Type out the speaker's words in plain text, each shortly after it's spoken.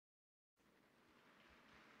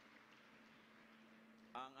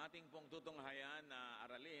Ang ating pong tutunghayan na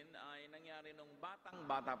aralin ay nangyari nung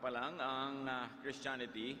batang-bata pa lang ang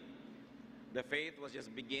Christianity. The faith was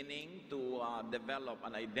just beginning to develop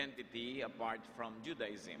an identity apart from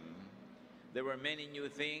Judaism. There were many new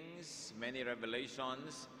things, many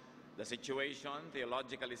revelations. The situation,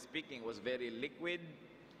 theologically speaking, was very liquid.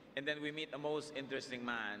 And then we meet a most interesting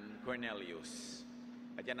man, Cornelius.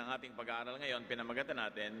 At yan ang ating pag-aaral ngayon, pinamagatan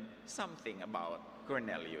natin, Something About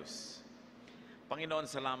Cornelius. Panginoon,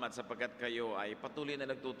 salamat sapagkat kayo ay patuloy na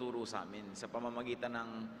nagtuturo sa amin sa pamamagitan ng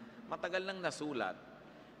matagal nang nasulat.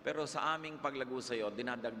 Pero sa aming paglago sa iyo,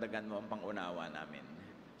 dinadagdagan mo ang pangunawa namin.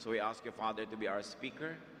 So we ask you, Father, to be our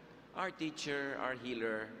speaker, our teacher, our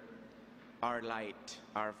healer, our light,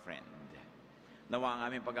 our friend. Nawa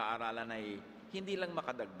ang aming pag-aaralan ay hindi lang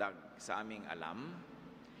makadagdag sa aming alam,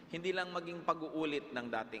 hindi lang maging pag-uulit ng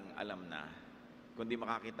dating alam na, kundi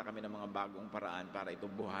makakita kami ng mga bagong paraan para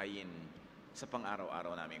ito buhayin sa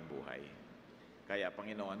pang-araw-araw naming buhay. Kaya,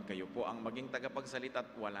 Panginoon, kayo po ang maging tagapagsalita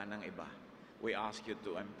at wala nang iba. We ask you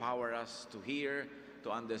to empower us to hear,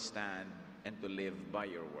 to understand, and to live by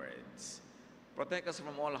your words. Protect us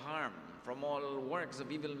from all harm, from all works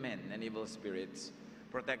of evil men and evil spirits.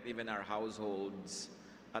 Protect even our households.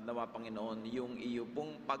 At nawa, Panginoon, yung iyo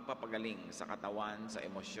pong pagpapagaling sa katawan, sa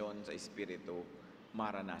emosyon, sa espiritu,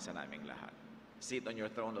 maranasan naming lahat. Sit on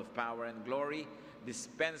your throne of power and glory,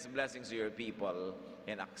 dispense blessings to your people,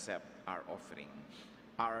 and accept our offering,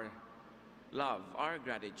 our love, our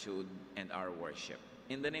gratitude, and our worship.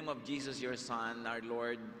 In the name of Jesus, your Son, our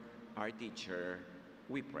Lord, our teacher,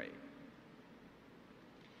 we pray.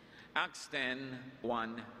 Acts 10,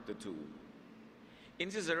 1-2. In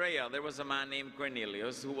Caesarea, there was a man named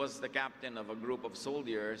Cornelius who was the captain of a group of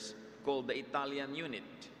soldiers called the Italian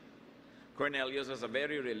Unit. Cornelius was a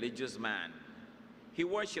very religious man. He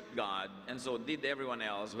worshipped God, and so did everyone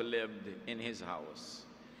else who lived in his house.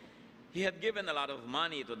 He had given a lot of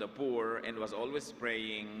money to the poor and was always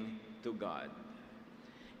praying to God.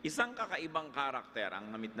 Isang kakaibang karakter ang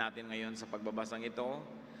namit natin ngayon sa pagbabasang ito,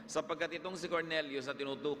 sapagkat itong si Cornelius na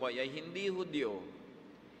tinutukoy ay hindi Hudyo.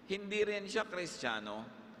 Hindi rin siya Kristiyano.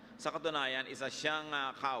 Sa katunayan, isa siyang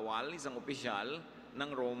kawal, isang opisyal ng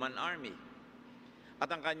Roman army.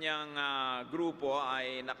 At ang kanyang grupo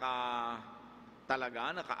ay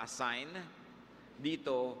naka-assign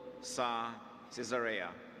dito sa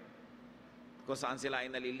Caesarea, kung saan sila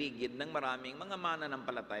ay naliligid ng maraming mga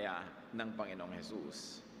mananampalataya ng Panginoong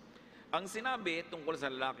Jesus. Ang sinabi tungkol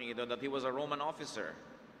sa lalaking ito that he was a Roman officer.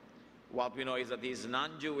 What we know is that he is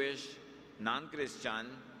non-Jewish,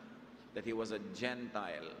 non-Christian, that he was a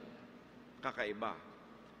Gentile. Kakaiba.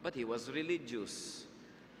 But he was religious.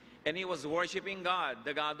 And he was worshiping God,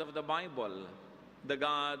 the God of the Bible, the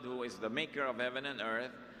God who is the maker of heaven and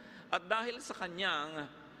earth. At dahil sa kanyang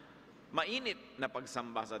mainit na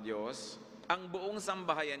pagsamba sa Diyos, ang buong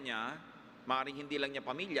sambahayan niya, maaaring hindi lang niya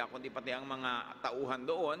pamilya, kundi pati ang mga tauhan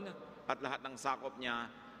doon, at lahat ng sakop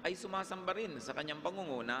niya ay sumasamba rin sa kanyang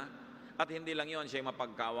pangunguna. At hindi lang yon, siya ay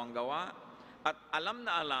mapagkawang gawa, at alam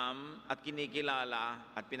na alam, at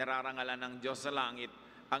kinikilala, at pinararangalan ng Diyos sa langit,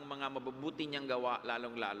 ang mga mabubuti niyang gawa,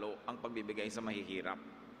 lalong-lalo ang pagbibigay sa mahihirap.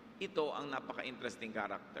 Ito ang napaka-interesting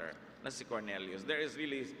character na si Cornelius. There is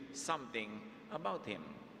really something about him.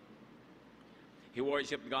 He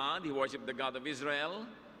worshipped God, he worshipped the God of Israel,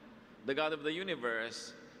 the God of the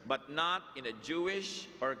universe, but not in a Jewish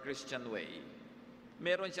or Christian way.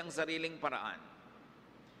 Meron siyang sariling paraan.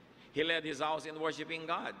 He led his house in worshiping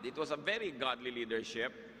God. It was a very godly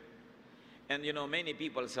leadership. And you know, many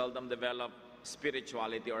people seldom develop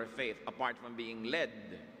spirituality or faith apart from being led.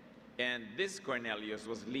 And this Cornelius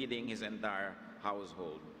was leading his entire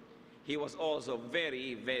household. He was also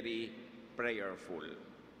very, very prayerful.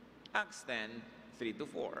 Acts 10,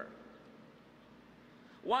 3-4.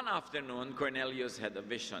 One afternoon, Cornelius had a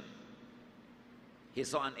vision. He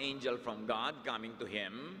saw an angel from God coming to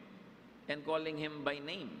him and calling him by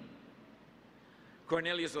name.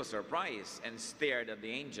 Cornelius was surprised and stared at the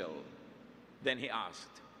angel. Then he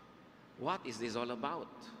asked, "What is this all about?"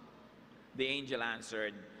 The angel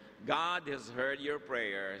answered, "God has heard your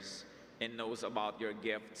prayers and knows about your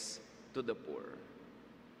gifts to the poor."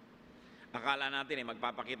 Akala natin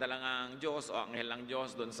magpapakita lang ang Diyos o anghel ng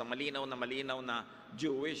Diyos doon sa malinaw na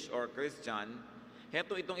Jewish or Christian.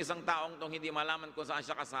 Heto itong isang taong tong hindi malaman kung saan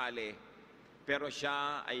siya kasali. Pero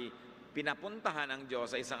siya ay pinapuntahan ng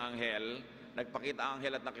Diyos sa isang anghel, nagpakita ang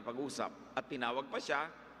anghel at nakipag-usap, at tinawag pa siya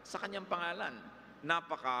sa kanyang pangalan.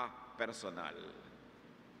 Napaka-personal.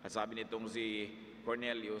 At sabi nitong si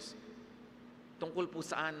Cornelius, tungkol po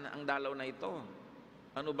saan ang dalaw na ito?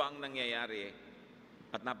 Ano ba ang nangyayari?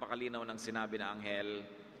 At napakalinaw ng sinabi ng anghel,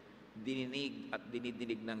 dininig at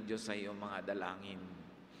dinidinig ng Diyos sa iyong mga dalangin.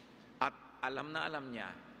 At alam na alam niya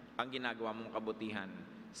ang ginagawa mong kabutihan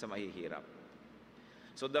sa mahihirap.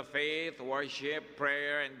 So the faith, worship,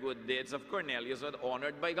 prayer, and good deeds of Cornelius were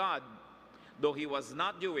honored by God, though he was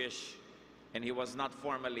not Jewish and he was not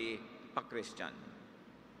formally a Christian.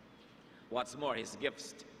 What's more, his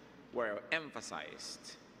gifts were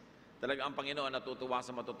emphasized. Talaga ang Panginoon natutuwa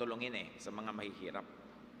sa matutulungin sa mga mahihirap.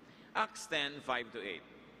 Acts 10:5-8.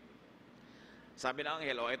 Sabi ng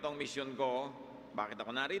anghel, itong mission ko, bakit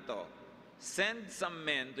ako narito? Send some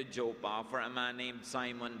men to Joppa for a man named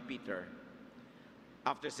Simon Peter.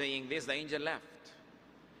 After saying this, the angel left.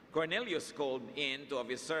 Cornelius called in two of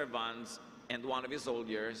his servants and one of his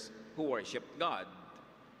soldiers who worshipped God.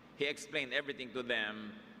 He explained everything to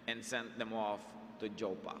them and sent them off to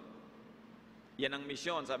Joppa. Yan ang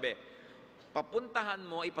misyon, sabi, papuntahan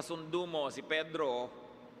mo, ipasundo mo si Pedro,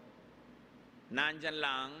 nandyan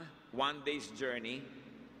lang, 1 day's journey,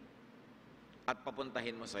 at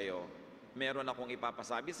papuntahin mo sa'yo. Meron akong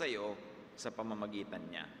ipapasabi sa'yo sa pamamagitan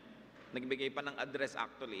niya. Nagbigay pa ng address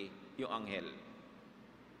actually, yung anghel.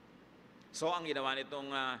 So, ang ginawa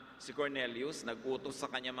nitong si Cornelius, nag-utos sa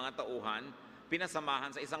kanya mga tauhan,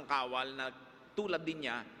 pinasamahan sa isang kawal na tulad din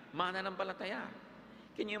niya, mananampalataya.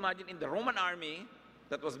 Can you imagine in the Roman army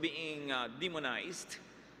that was being demonized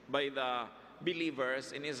by the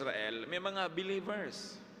believers in Israel, may mga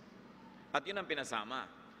believers. At yun ang pinasama.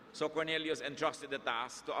 So Cornelius entrusted the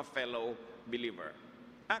task to a fellow believer.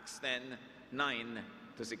 Acts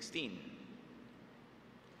 10:9-16.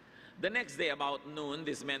 The next day about noon,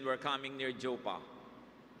 these men were coming near Joppa.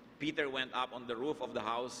 Peter went up on the roof of the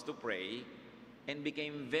house to pray and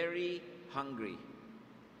became very hungry.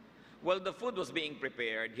 While the food was being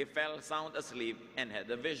prepared, he fell sound asleep and had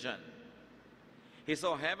a vision. He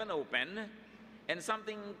saw heaven open, and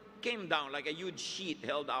something came down like a huge sheet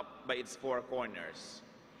held up by its four corners.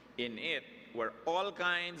 In it were all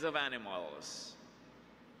kinds of animals,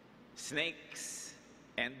 snakes,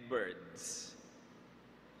 and birds.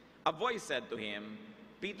 A voice said to him,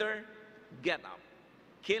 Peter, get up,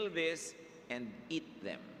 kill this, and eat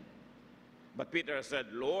them. But Peter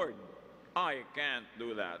said, Lord, I can't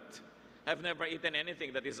do that. I've never eaten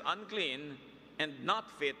anything that is unclean and not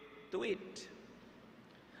fit to eat.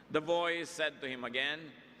 The voice said to him again,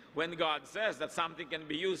 when God says that something can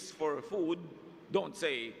be used for food, don't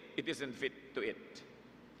say it isn't fit to eat.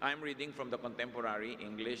 I'm reading from the Contemporary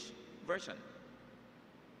English Version.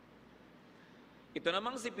 Ito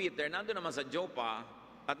namang si Peter, nandun naman sa Joppa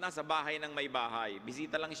at nasa bahay ng may bahay.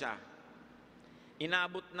 Bisita lang siya.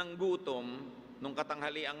 Inabot ng gutom nung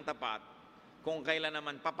katanghaliang tapat kung kailan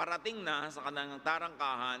naman paparating na sa kanyang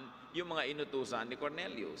tarangkahan yung mga inutusan ni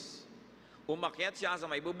Cornelius. Umakyat siya sa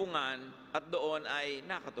may bubungan at doon ay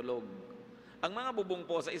nakatulog. Ang mga bubong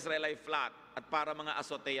po sa Israel ay flat at para mga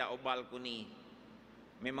azotea o balcony.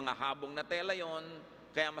 May mga habong na tela yon,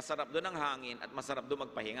 kaya masarap doon ang hangin at masarap doon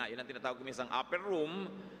magpahinga. Yun ang tinatawag ko isang upper room.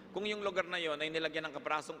 Kung yung lugar na yon ay nilagyan ng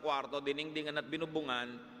kaprasong kwarto, diningdingan at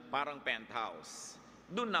binubungan, parang penthouse.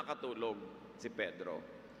 Doon nakatulog si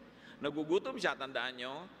Pedro. Nagugutom siya, tandaan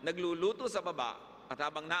nyo, nagluluto sa baba at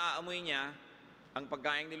habang naaamoy niya ang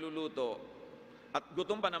pagkain niluluto at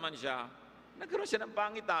gutom pa naman siya, nagkaroon siya ng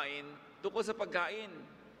pangitain tungkol sa pagkain.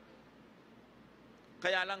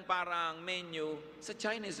 Kaya lang parang menu sa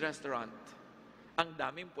Chinese restaurant. Ang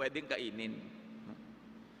daming pwedeng kainin.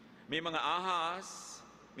 May mga ahas,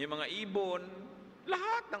 may mga ibon,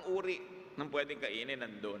 lahat ng uri ng pwedeng kainin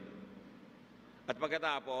nandun. At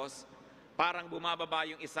pagkatapos, parang bumababa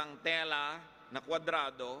yung isang tela na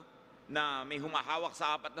kwadrado na may humahawak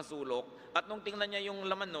sa apat na sulok at nung tingnan niya yung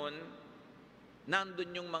laman nun,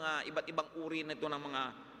 nandun yung mga iba't ibang uri nito ng mga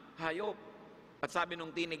hayop. At sabi nung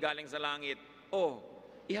tinig galing sa langit,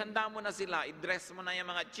 ihanda mo na sila, i-dress mo na yung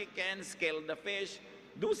mga chicken, scale the fish,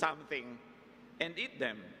 do something, and eat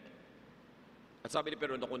them. At sabi ni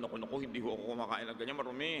Pedro, naku, hindi ko ako kumakain ng ganyan,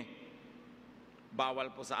 marumi.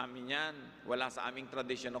 Bawal po sa amin yan. Wala sa aming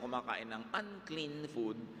tradisyon na kumakain ng unclean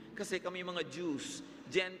food kasi kami mga Jews,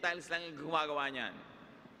 Gentiles lang yung gumagawa niyan.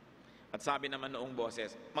 At sabi naman noong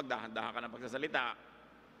boses, magdahan-dahan ka ng pagsasalita.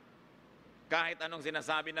 Kahit anong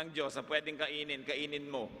sinasabi ng Diyos na pwedeng kainin, kainin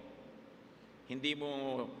mo. Hindi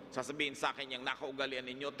mo sasabihin sa akin yung nakaugalian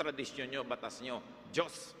ninyo, tradisyon nyo, batas nyo.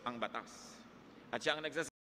 Diyos ang batas. At siya ang nagsasabi,